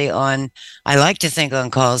 especially I like to think on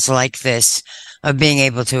calls like this, of being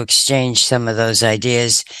able to exchange some of those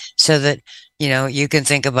ideas, so that, you can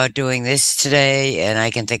think about doing this today, and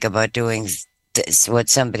I can think about doing this. What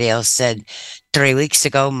somebody else said 3 weeks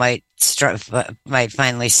ago might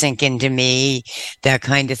finally sink into me, that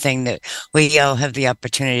kind of thing, that we all have the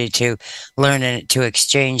opportunity to learn and to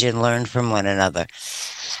exchange and learn from one another.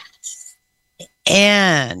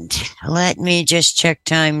 And let me just check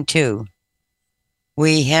time too.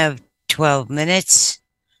 We have 12 minutes,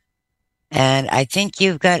 and I think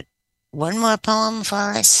you've got one more poem for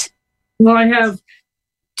us. Well, I have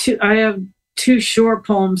two short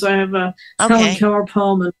poems. I have a Helen Keller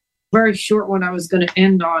poem and a very short one I was going to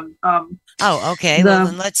end on. Okay. Well,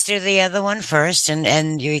 then let's do the other one first,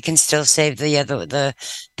 and you can still save that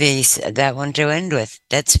one to end with.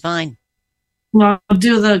 That's fine. Well, I'll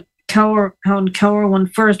do the Helen Keller one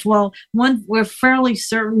first. Well, we're fairly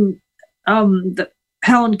certain that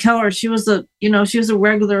Helen Keller, she was a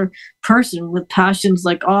regular person with passions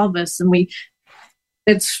like all of us, and we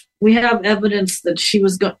have evidence that she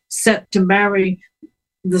was set to marry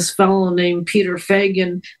this fellow named Peter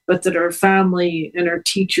Fagan, but that her family and her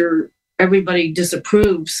teacher, everybody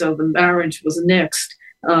disapproved, so the marriage was nixed.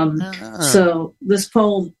 So this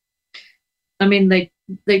poem, I mean,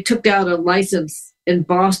 they took out a license in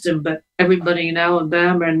Boston, but everybody in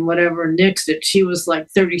Alabama and whatever nixed it. She was like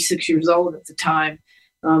 36 years old at the time,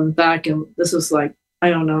 this was like,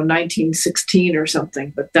 I don't know, 1916 or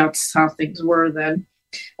something, but that's how things were then.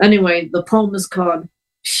 Anyway, the poem is called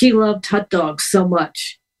She Loved Hot Dogs So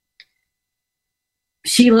Much.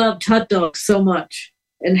 She loved hot dogs so much,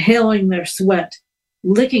 inhaling their sweat,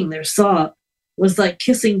 licking their salt, was like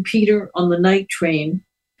kissing Peter on the night train,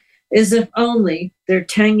 as if only their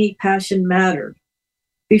tangy passion mattered.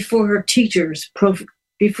 Before her teachers'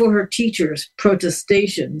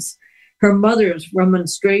 protestations, her mother's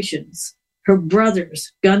remonstrations, her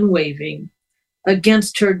brother's gun waving,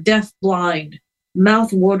 against her deaf-blind,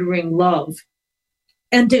 mouth-watering love,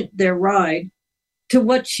 ended their ride to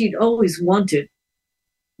what she'd always wanted,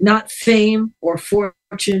 not fame or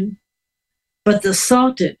fortune, but the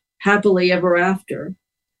salted happily ever after,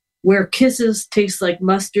 where kisses taste like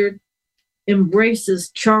mustard, embraces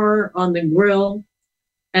char on the grill,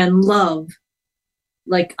 and love,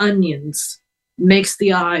 like onions, makes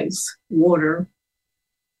the eyes water.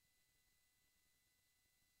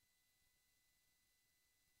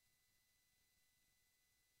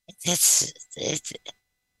 It's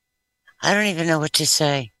I don't even know what to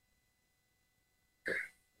say.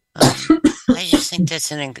 I just think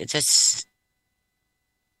that's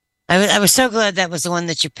I was so glad that was the one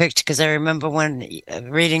that you picked, because I remember when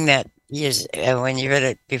reading that years when you read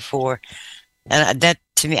it before, and that,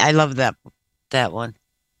 to me, I love that one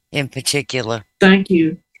in particular. Thank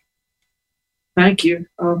you. Thank you.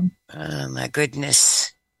 My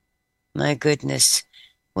goodness.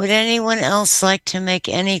 Would anyone else like to make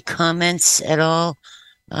any comments at all,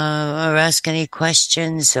 or ask any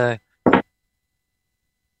questions, or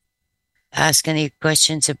ask any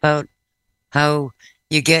questions about how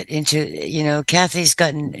you get into, Kathy's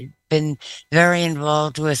been very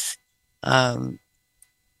involved with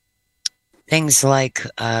things like,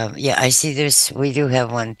 I see we do have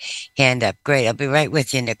one hand up. Great. I'll be right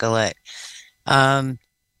with you, Nicolette.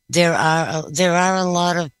 There are a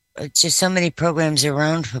lot of, just so many programs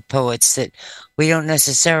around for poets that we don't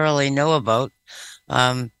necessarily know about.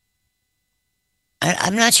 I'm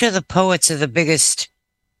not sure the poets are the biggest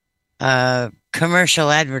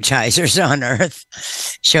commercial advertisers on earth,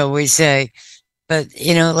 shall we say. But,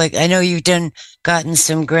 I know you've gotten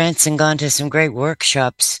some grants and gone to some great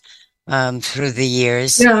workshops through the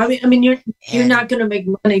years. Yeah, I mean, you're not going to make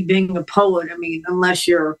money being a poet. I mean, unless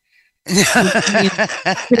you're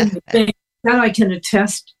that I can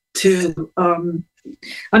attest to.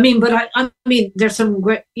 I mean, there's some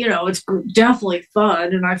great, it's definitely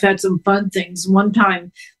fun, and I've had some fun things. One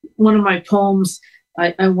time, one of my poems,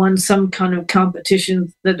 I won some kind of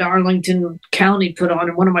competition that Arlington County put on,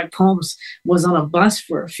 and one of my poems was on a bus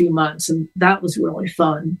for a few months, and that was really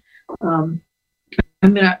fun.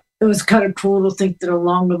 It was kind of cool to think that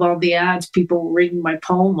along with all the ads, people were reading my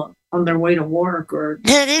poem on their way to work.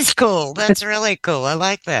 That is cool. That's really cool. I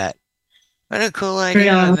like that. What a cool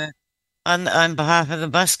idea on behalf of the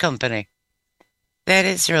bus company. That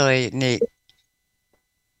is really neat.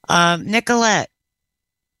 Nicolette,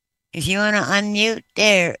 if you want to unmute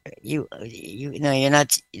there, no, you're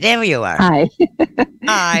not. There you are. Hi.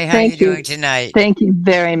 Hi, how are you doing tonight? Thank you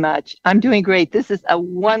very much. I'm doing great. This is a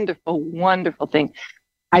wonderful, wonderful thing.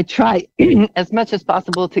 I try as much as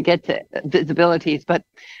possible to get to VISAbilities, but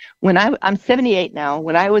when I'm 78 now,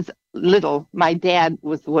 when I was little, my dad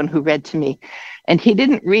was the one who read to me, and he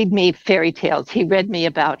didn't read me fairy tales. He read me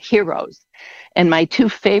about heroes. And my two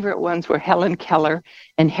favorite ones were Helen Keller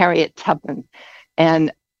and Harriet Tubman.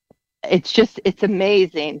 And it's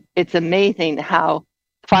amazing. It's amazing how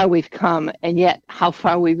far we've come, and yet how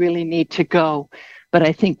far we really need to go. But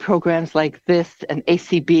I think programs like this and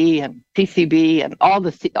ACB and CCB and all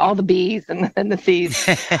the B's and the C's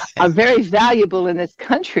are very valuable in this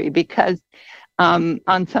country, because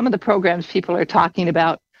on some of the programs, people are talking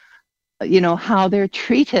about, how they're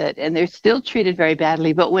treated, and they're still treated very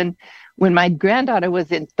badly. But when my granddaughter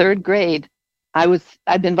was in third grade, I've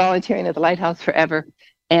been volunteering at the Lighthouse forever.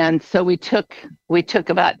 And so we took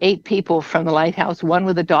about 8 people from the Lighthouse, one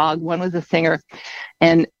with a dog, one was a singer.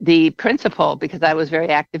 And the principal, because I was very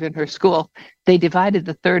active in her school, they divided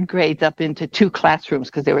the third grades up into 2 classrooms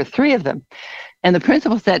because there were 3 of them. And the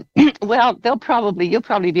principal said, well, you'll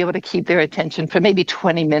probably be able to keep their attention for maybe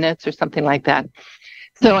 20 minutes or something like that.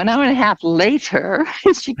 So an hour and a half later,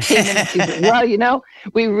 she came in and she said, well,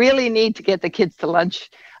 we really need to get the kids to lunch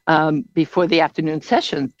before the afternoon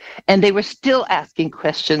sessions. And they were still asking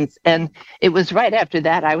questions. And it was right after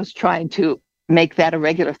that I was trying to make that a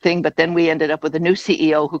regular thing. But then we ended up with a new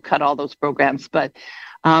CEO who cut all those programs. But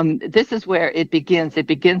this is where it begins. It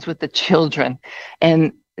begins with the children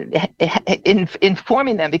and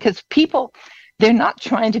informing them, because people, they're not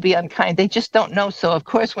trying to be unkind. They just don't know. So, of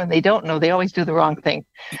course, when they don't know, they always do the wrong thing.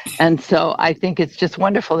 And so I think it's just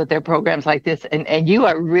wonderful that there are programs like this. And you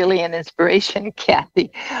are really an inspiration, Kathi,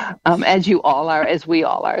 as you all are, as we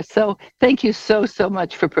all are. So thank you so, so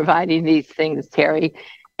much for providing these things, Terry,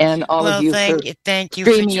 and all of you thank you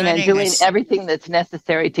for streaming streaming and doing us. everything that's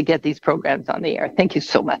necessary to get these programs on the air. Thank you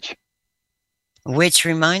so much. Which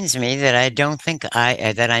reminds me that I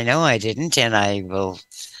know I didn't, and I will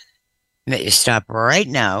stop right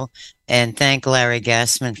now and thank Larry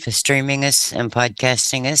Gassman for streaming us and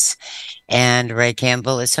podcasting us, and Ray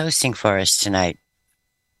Campbell is hosting for us tonight.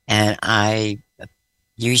 And I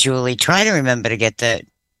usually try to remember to get that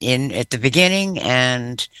in at the beginning,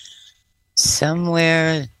 and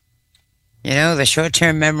somewhere You know, the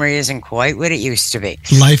short-term memory isn't quite what it used to be.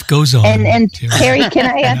 Life goes on. And Terry. Terry, can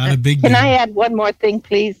I Not I add one more thing,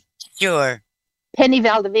 please? Sure. Penny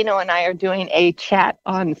Valdivino and I are doing a chat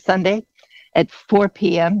on Sunday at 4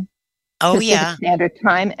 p.m. Oh, Pacific yeah. Standard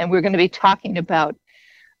Time, and we're going to be talking about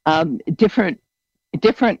different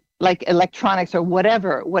like electronics or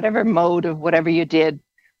whatever mode of whatever you did,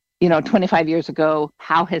 25 years ago.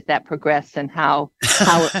 How has that progressed, and how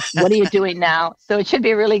what are you doing now? So it should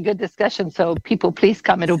be a really good discussion. So people, please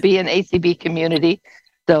come. It'll be an ACB community.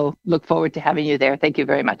 So look forward to having you there. Thank you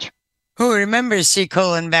very much. Who remembers C:/?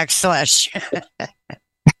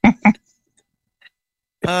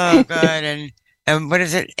 Oh, God. And what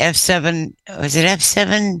is it? F7? Was it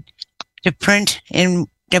F7 to print in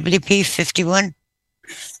WP 51?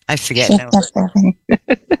 I forget now.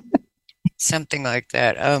 Something like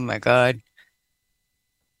that. Oh, my God.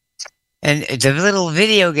 And the little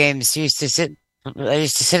video games I used to sit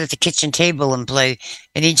at the kitchen table and play,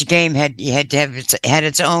 and each game had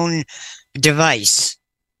its own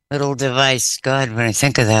little device. God, when I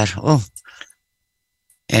think of that, oh.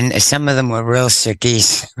 And some of them were real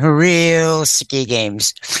sicky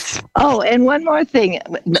games. Oh, and one more thing.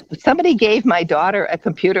 Somebody gave my daughter a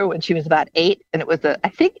computer when she was about 8, and I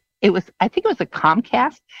think it was a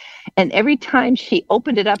Comcast. And every time she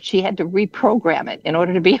opened it up, she had to reprogram it in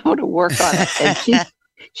order to be able to work on it. And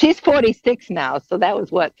she's 46 now, so that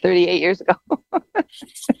was 38 years ago.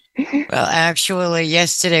 Well, actually,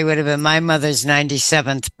 yesterday would have been my mother's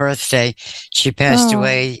 97th birthday. She passed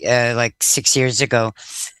away like 6 years ago.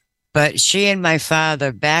 But she and my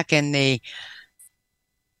father, back in the,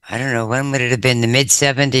 I don't know, when would it have been, the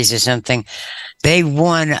mid-70s or something, they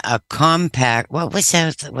won a compact. What was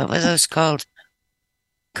that? What were those called?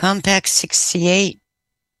 Compact 68?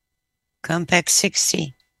 Compact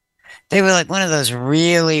 60? They were like one of those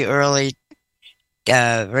really early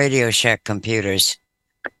Radio Shack computers.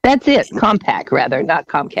 That's it. Compact, rather, not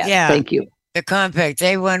Comcast. Yeah, thank you. The compact.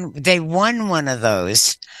 They won one of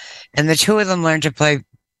those, and the two of them learned to play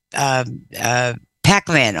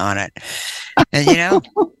Pac-Man on it. And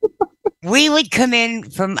we would come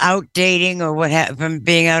in from out dating or from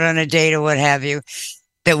being out on a date or what have you,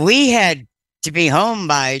 that we had to be home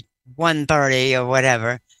by 1:30 or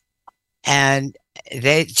whatever, and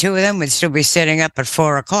two of them would still be sitting up at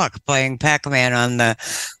 4:00 playing Pac-Man on the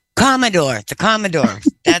Commodore.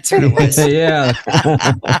 That's what it was. Yeah.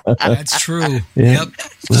 That's true. Yeah. Yep.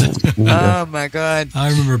 Oh my God.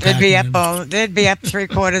 I remember they'd be up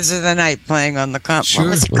 3/4 of the night playing on the Sure.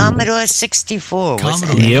 What was it? Commodore 64.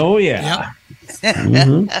 Commodore. Oh yeah. Yep.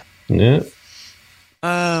 Mm-hmm. Yeah.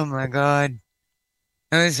 Oh my God.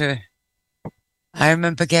 I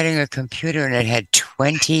remember getting a computer and it had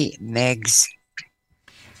 20 megs.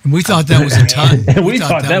 And we thought that was a ton. We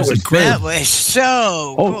thought that was incredible. That was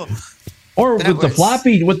so cool. Or with the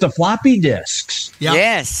floppy disks. Yep.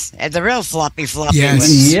 Yes, and the real floppy Yes.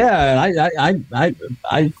 ones. Yeah,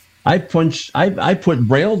 I put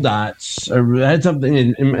Braille dots. I had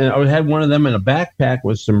something, I had one of them in a backpack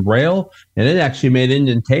with some Braille, and it actually made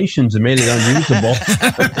indentations and made it unusable.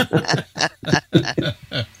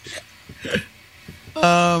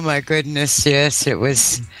 Oh my goodness, yes, it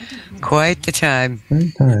was quite the time.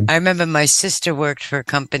 I remember my sister worked for a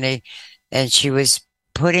company, and she was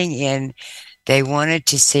putting in, they wanted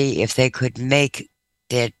to see if they could make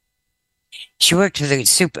their, she worked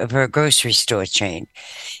for a grocery store chain,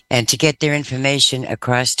 and to get their information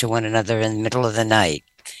across to one another in the middle of the night,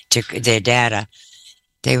 to their data,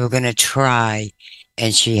 they were going to try.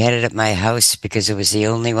 And she had it at my house because it was the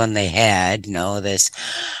only one they had. A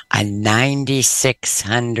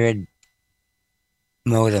 9600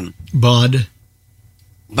 modem. Baud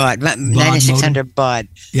 9600 baud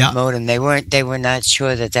Yeah. modem. They were not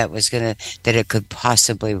sure that it could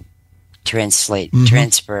possibly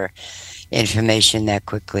transfer information that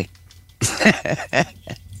quickly.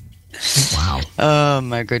 Wow. Oh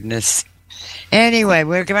my goodness. Anyway,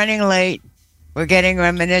 we're running late. We're getting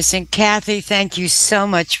reminiscent. Kathi, thank you so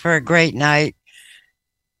much for a great night.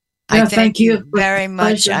 Yeah, I thank you very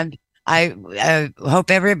much. Pleasure. I hope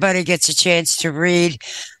everybody gets a chance to read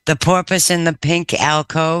The Porpoise in the Pink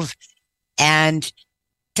Alcove and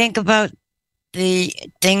think about the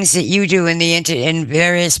things that you do in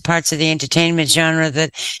various parts of the entertainment genre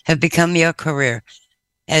that have become your career,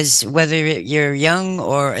 as whether you're young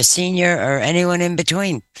or a senior or anyone in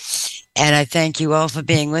between. And I thank you all for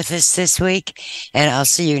being with us this week. And I'll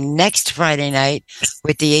see you next Friday night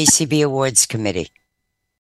with the ACB Awards Committee.